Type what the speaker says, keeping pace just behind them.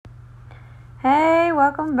Hey,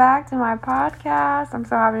 welcome back to my podcast. I'm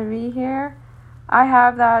so happy to be here. I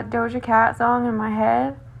have that Doja Cat song in my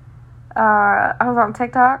head. I was on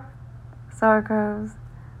TikTok, so it goes,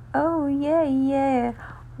 oh yeah, yeah,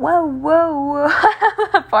 whoa, whoa,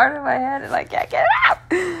 whoa. Part of my head is like, yeah, get it out.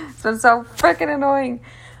 So it's so freaking annoying.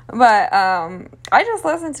 But I just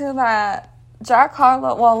listened to that Jack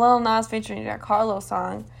Harlow, Lil Nas featuring Jack Harlow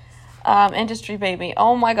song. Industry Baby.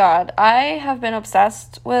 Oh my god. I have been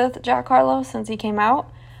obsessed with Jack Harlow since he came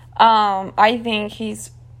out. I think he's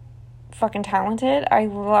fucking talented. I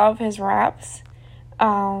love his raps.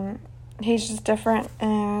 He's just different,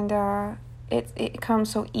 and it comes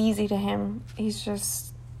so easy to him. It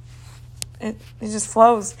just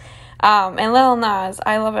flows. And Lil Nas,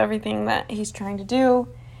 I love everything that he's trying to do.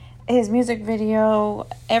 His music video,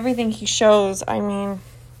 everything he shows, I mean,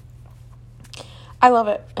 I love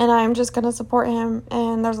it, and I'm just going to support him,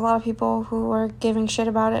 and there's a lot of people who are giving shit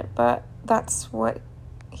about it, but that's what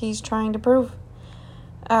he's trying to prove.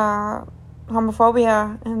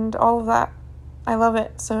 Homophobia and all of that. I love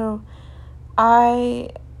it, so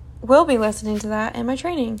I will be listening to that in my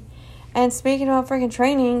training. And speaking of freaking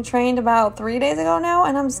training, trained about 3 days ago now,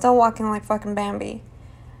 and I'm still walking like fucking Bambi.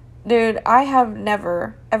 Dude, I have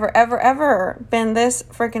never, ever been this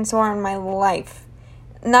freaking sore in my life.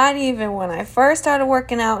 Not even when I first started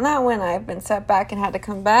working out, not when I've been set back and had to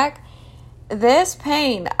come back. This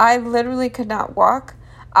pain, I literally could not walk.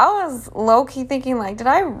 I was low-key thinking, like, did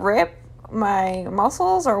I rip my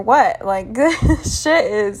muscles or what? Like, this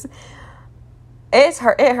shit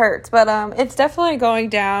it hurts, but it's definitely going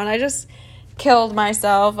down. I just killed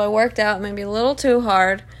myself. I worked out maybe a little too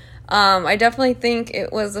hard. I definitely think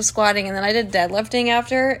it was the squatting, and then I did deadlifting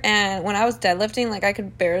after, and when I was deadlifting, like, I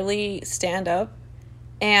could barely stand up.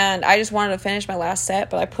 And I just wanted to finish my last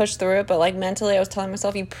set, but I pushed through it. But, like, mentally, I was telling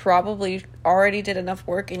myself, you probably already did enough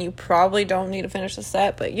work, and you probably don't need to finish the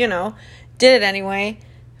set. But, did it anyway.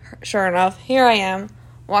 Sure enough, here I am,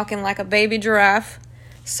 walking like a baby giraffe.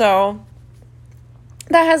 So,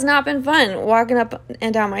 that has not been fun. Walking up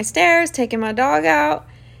and down my stairs, taking my dog out,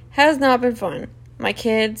 has not been fun. My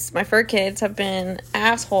fur kids, have been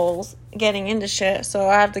assholes getting into shit. So,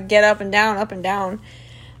 I have to get up and down.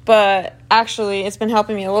 But actually, it's been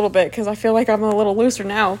helping me a little bit because I feel like I'm a little looser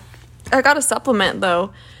now. I got a supplement,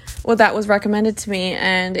 though, that was recommended to me,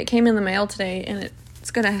 and it came in the mail today, and it's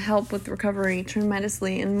going to help with recovery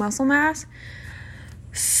tremendously in muscle mass.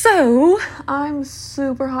 So, I'm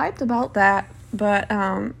super hyped about that. But,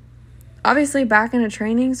 obviously, back into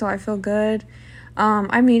training, so I feel good.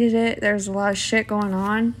 I needed it. There's a lot of shit going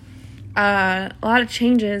on. A lot of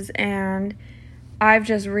changes, and I've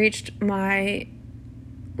just reached my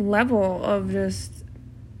level of just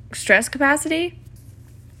stress capacity.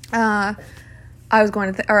 I am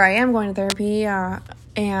going to therapy,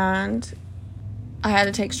 and I had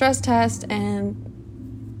to take stress test,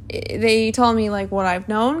 and they told me like what I've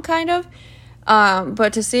known kind of,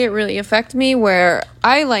 but to see it really affect me where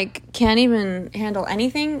I like can't even handle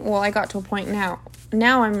anything. Well, I got to a point now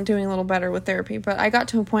I'm doing a little better with therapy, but I got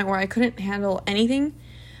to a point where I couldn't handle anything.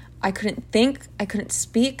 I couldn't think, I couldn't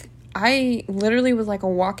speak. I literally was like a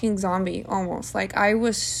walking zombie almost. Like I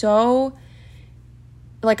was so,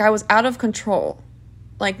 like I was out of control.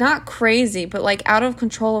 Like not crazy, but like out of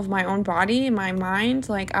control of my own body and my mind.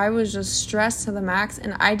 Like I was just stressed to the max,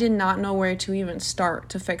 and I did not know where to even start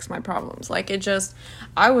to fix my problems. Like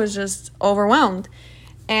I was just overwhelmed.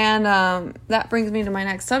 And that brings me to my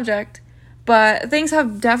next subject. But things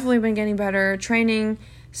have definitely been getting better. Training,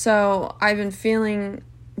 so I've been feeling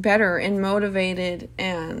better and motivated,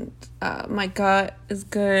 and my gut is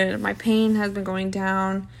good. My pain has been going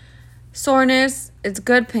down. Soreness, it's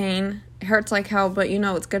good pain. It hurts like hell, but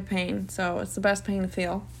it's good pain, so it's the best pain to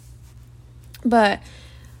feel. But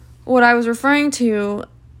what I was referring to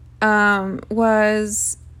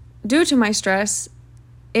was due to my stress.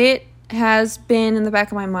 It has been in the back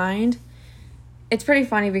of my mind. It's pretty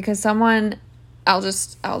funny because I'll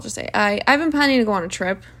just say, I've been planning to go on a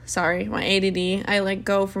trip. Sorry, my ADD. I like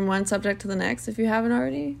go from one subject to the next. If you haven't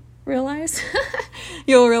already realized,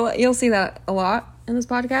 you'll see that a lot in this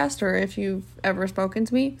podcast, or if you've ever spoken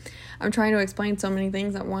to me. I'm trying to explain so many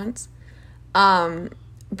things at once.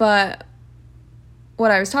 But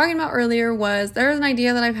what I was talking about earlier was there's an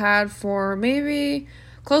idea that I've had for maybe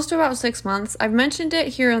close to about 6 months. I've mentioned it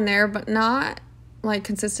here and there, but not like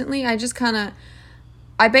consistently. I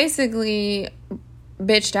basically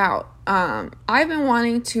bitched out. I've been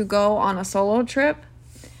wanting to go on a solo trip,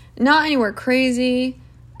 not anywhere crazy.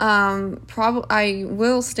 I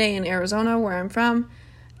will stay in Arizona where I'm from.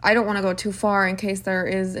 I don't want to go too far in case there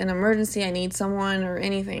is an emergency. I need someone or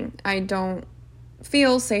anything. I don't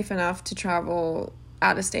feel safe enough to travel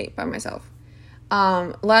out of state by myself,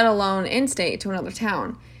 let alone in state to another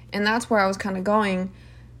town. And that's where I was kind of going.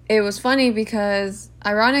 It was funny because,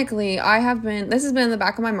 ironically, this has been in the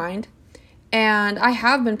back of my mind, and I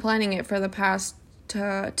have been planning it for the past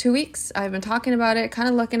 2 weeks. I've been talking about it, kind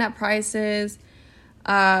of looking at prices,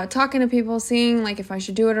 talking to people, seeing, like, if I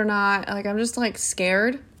should do it or not. Like, I'm just, like,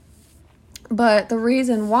 scared. But the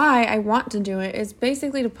reason why I want to do it is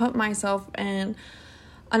basically to put myself in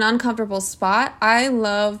an uncomfortable spot. I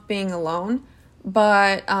love being alone,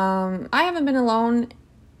 but I haven't been alone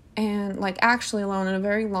and, like, actually alone in a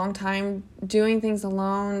very long time, doing things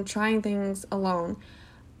alone, trying things alone.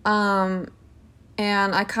 And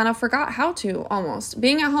I kind of forgot how to, almost.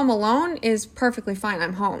 Being at home alone is perfectly fine.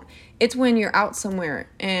 I'm home. It's when you're out somewhere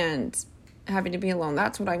and having to be alone.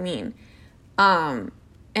 That's what I mean.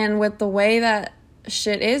 And with the way that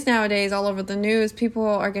shit is nowadays all over the news, people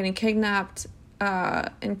are getting kidnapped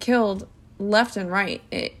and killed left and right.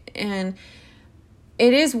 And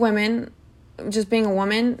it is women. Just being a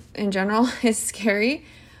woman in general is scary,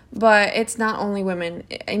 but it's not only women.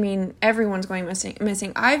 I mean, everyone's going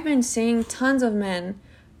missing. I've been seeing tons of men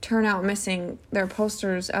turn out missing, their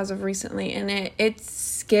posters as of recently, and it's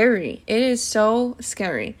scary. It is so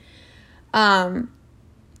scary. But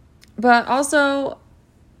also,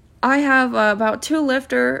 I have about 2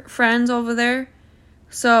 lifter friends over there,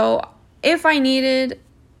 so if I needed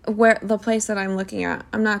the place that I'm looking at,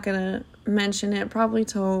 I'm not gonna mention it probably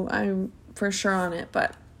till I'm for sure on it,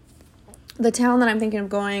 but the town that I'm thinking of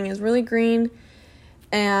going is really green,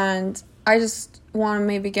 and I just want to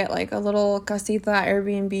maybe get like a little casita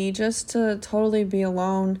Airbnb just to totally be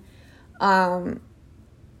alone,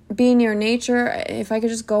 be near nature. If I could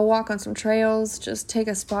just go walk on some trails, just take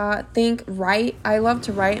a spot, write. I love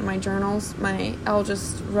to write in my journals. I'll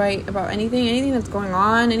just write about anything that's going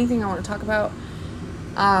on, anything I want to talk about.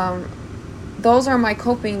 Those are my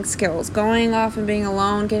coping skills. Going off and being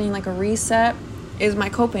alone, getting like a reset is my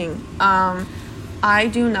coping. I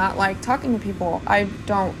do not like talking to people. I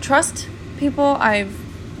don't trust people.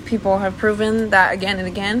 People have proven that again and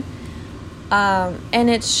again. And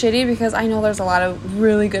it's shitty because I know there's a lot of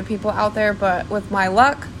really good people out there, but with my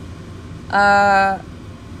luck,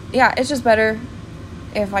 it's just better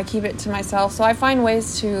if I keep it to myself. So I find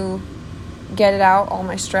ways to get it out, all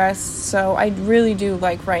my stress. So I really do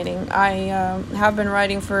like writing. I have been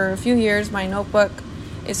writing for a few years. My notebook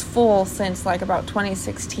is full since like about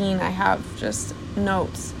 2016. I have just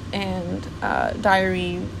notes and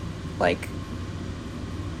diary, like,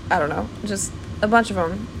 I don't know, just a bunch of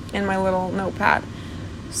them in my little notepad.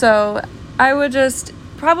 So I would just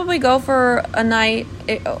probably go for a night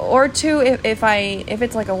or 2 if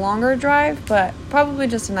it's like a longer drive, but probably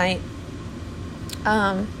just a night.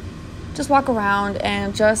 Just walk around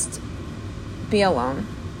and just be alone.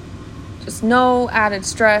 Just no added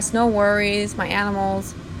stress, no worries, my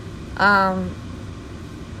animals.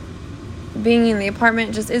 Being in the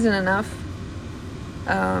apartment just isn't enough.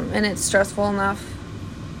 And it's stressful enough.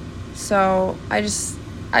 So I just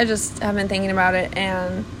have been thinking about it,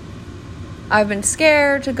 and I've been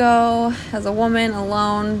scared to go as a woman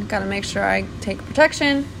alone. Gotta make sure I take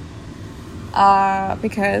protection.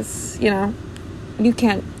 Because, you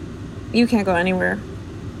can't go anywhere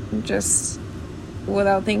just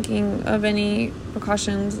without thinking of any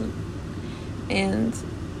precautions and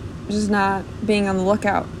just not being on the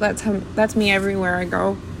lookout. That's me everywhere I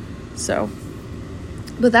go. So,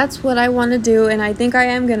 but that's what I want to do, and I think I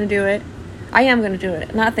am going to do it. I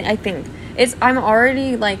think. I'm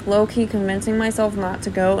already like low-key convincing myself not to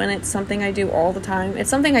go, and it's something I do all the time. It's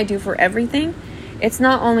something I do for everything. It's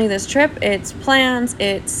not only this trip, it's plans,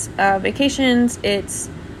 it's vacations, it's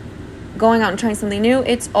going out and trying something new.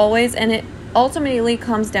 It's always, and it ultimately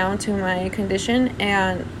comes down to my condition,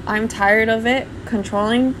 and I'm tired of it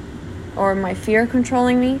controlling, or my fear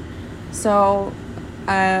controlling me. So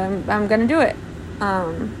I'm gonna do it.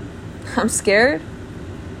 I'm scared,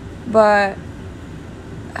 but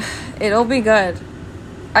it'll be good.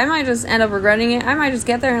 I might just end up regretting it. I might just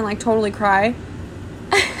get there and like totally cry.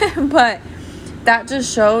 But that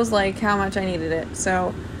just shows like how much I needed it.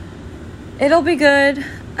 So it'll be good.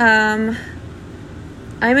 I'm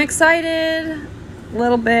excited a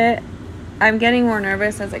little bit. I'm getting more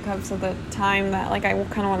nervous as it comes to the time that like I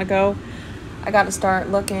kind of want to go. I got to start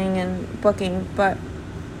looking and booking, but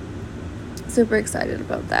super excited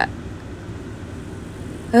about that.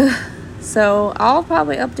 So I'll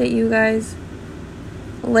probably update you guys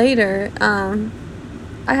later.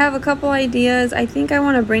 I have a couple ideas. I think I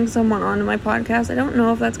want to bring someone onto my podcast. I don't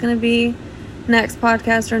know if that's going to be next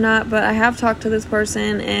podcast or not, but I have talked to this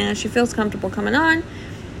person and she feels comfortable coming on.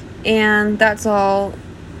 And that's all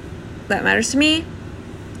that matters to me.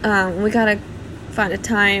 We gotta find a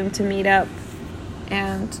time to meet up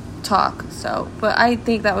and talk. But I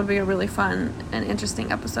think that would be a really fun and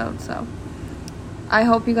interesting episode. So I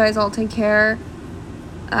hope you guys all take care.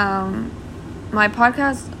 My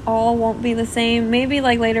podcasts all won't be the same. Maybe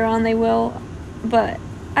like later on they will, but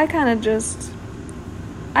I kind of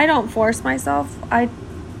I don't force myself. I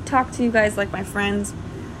talk to you guys like my friends.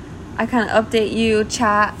 I kind of update you,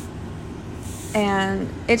 chat, and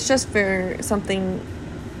it's just for something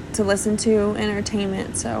to listen to,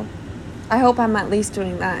 entertainment. So I hope I'm at least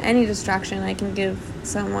doing that. Any distraction I can give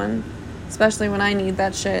someone, especially when I need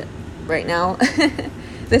that shit right now.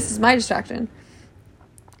 This is my distraction.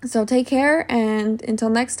 So take care, and until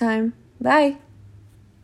next time, bye.